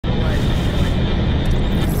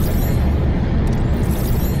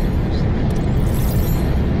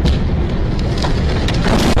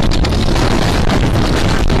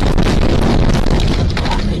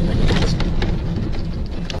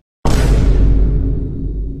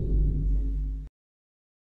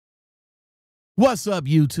What's up,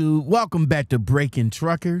 YouTube? Welcome back to Breaking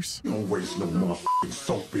Truckers. Don't waste no motherfucking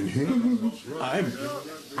soap in here.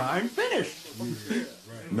 I'm finished.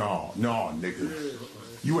 No, nigga.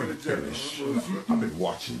 You ain't finished. I've been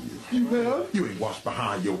watching you. You have? You ain't washed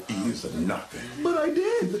behind your ears or nothing. But I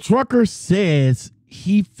did. Trucker says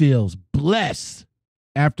he feels blessed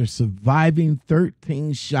after surviving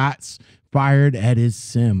 13 shots fired at his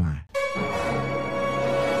semi.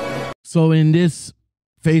 So in this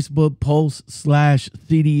Facebook post /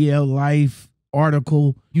 CDL Life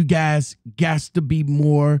article, you guys got to be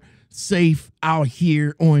more safe out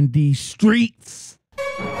here on these streets.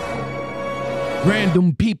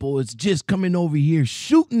 Random people is just coming over here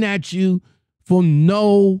shooting at you for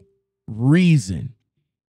no reason.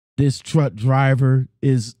 This truck driver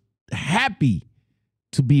is happy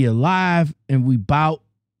to be alive, and we about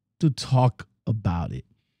to talk about it.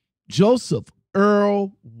 Joseph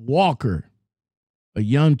Earl Walker, a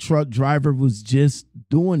young truck driver, was just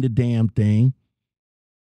doing the damn thing.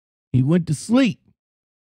 He went to sleep.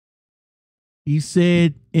 He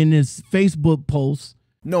said in his Facebook post,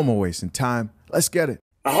 "No more wasting time. Let's get it."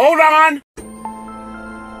 Hold on!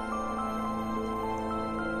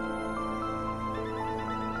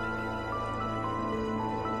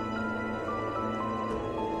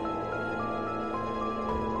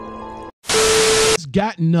 he's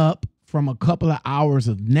gotten up from a couple of hours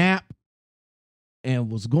of nap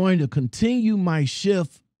and was going to continue my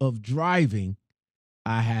shift of driving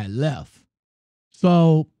I had left.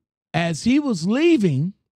 So as he was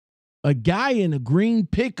leaving, a guy in a green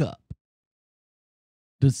pickup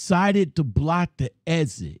decided to block the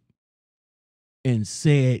exit and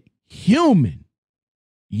said, "Human,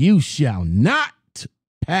 you shall not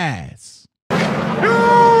pass." You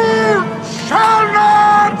shall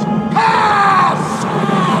not pass!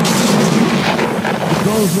 It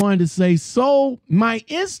goes on to say, so my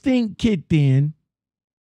instinct kicked in,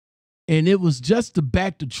 and it was just to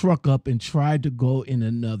back the truck up and try to go in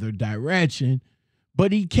another direction.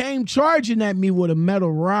 But he came charging at me with a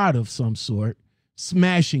metal rod of some sort,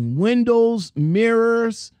 smashing windows,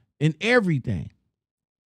 mirrors, and everything.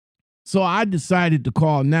 So I decided to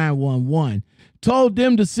call 911, told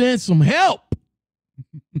them to send some help.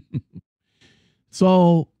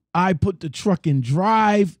 So I put the truck in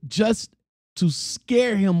drive just to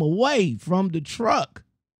scare him away from the truck.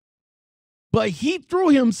 But he threw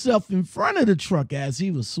himself in front of the truck as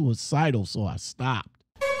he was suicidal, so I stopped.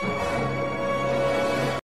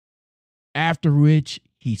 After which,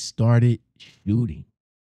 he started shooting.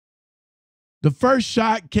 The first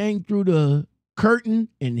shot came through the curtain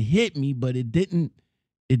and hit me, but it didn't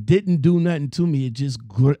do nothing to me. It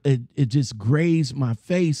just grazed my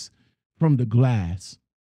face from the glass.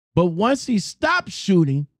 But once he stopped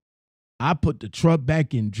shooting, I put the truck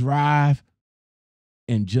back in drive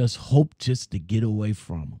and just hoped just to get away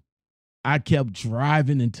from him. I kept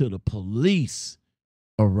driving until the police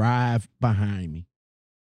arrived behind me.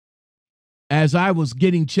 As I was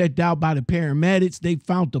getting checked out by the paramedics, they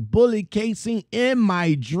found the bullet casing in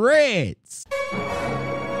my dreads.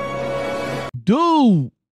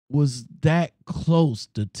 Dude was that close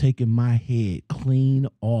to taking my head clean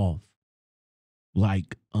off.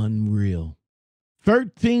 Like unreal.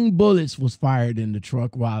 13 bullets was fired in the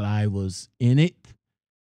truck while I was in it,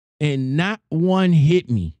 and not one hit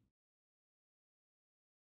me.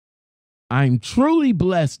 I'm truly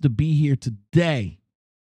blessed to be here today.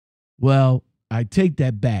 Well, I take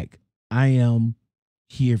that back. I am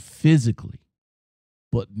here physically,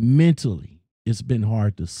 but mentally, it's been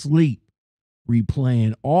hard to sleep,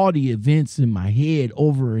 replaying all the events in my head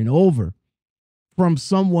over and over. From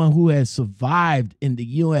someone who has survived in the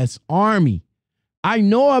U.S. Army, I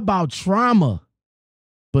know about trauma,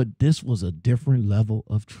 but this was a different level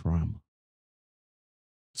of trauma.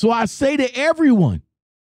 So I say to everyone,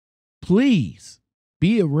 please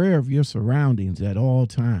be aware of your surroundings at all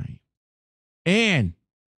times and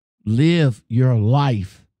live your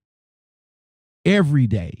life every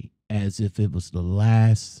day as if it was the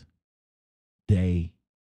last day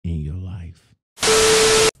in your life.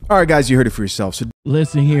 All right, guys, you heard it for yourself. So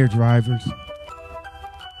listen here, drivers.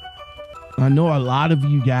 I know a lot of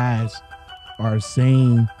you guys are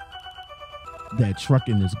saying that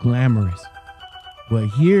trucking is glamorous, but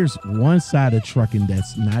here's one side of trucking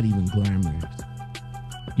that's not even glamorous.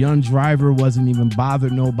 Young driver wasn't even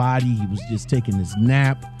bothering nobody. He was just taking his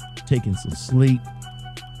nap, taking some sleep.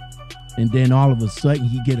 And then all of a sudden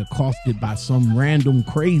he get accosted by some random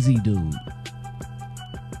crazy dude.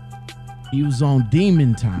 He was on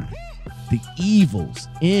demon time. The evils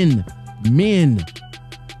in men.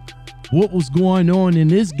 What was going on in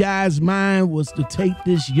this guy's mind was to take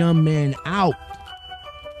this young man out.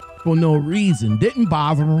 for no reason. Didn't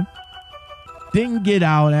bother him. Didn't get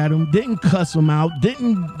out at him. Didn't cuss him out.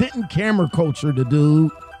 Didn't camera culture the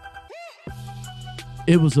dude.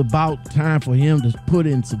 It was about time for him to put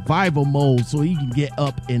in survival mode so he can get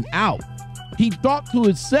up and out. He thought to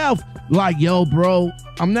himself, like, yo, bro,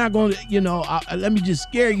 I'm not going to, let me just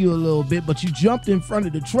scare you a little bit, but you jumped in front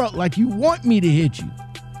of the truck like you want me to hit you.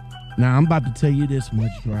 Now, I'm about to tell you this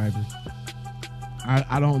much, driver.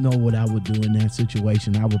 I don't know what I would do in that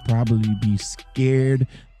situation. I would probably be scared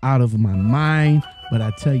out of my mind. But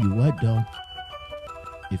I tell you what, though,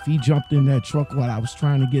 if he jumped in that truck while I was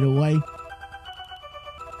trying to get away,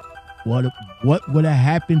 what would have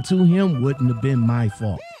happened to him wouldn't have been my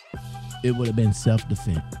fault. It would have been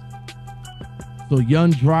self-defense. So,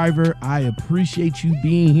 young driver, I appreciate you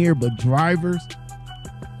being here, but drivers,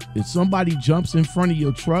 if somebody jumps in front of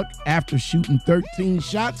your truck after shooting 13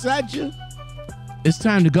 shots at you, it's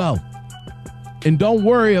time to go. And don't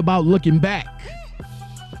worry about looking back.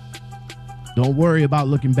 Don't worry about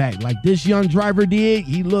looking back. Like this young driver did,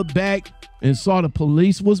 he looked back and saw the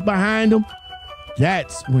police was behind him.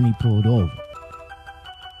 That's when he pulled over.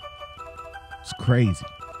 It's crazy.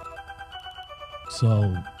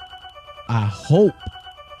 So I hope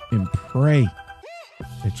and pray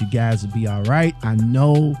that you guys will be all right. I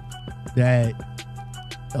know that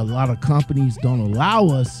a lot of companies don't allow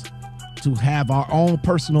us to have our own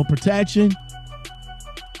personal protection,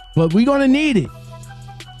 but we're going to need it.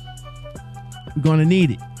 We're going to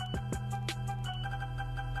need it.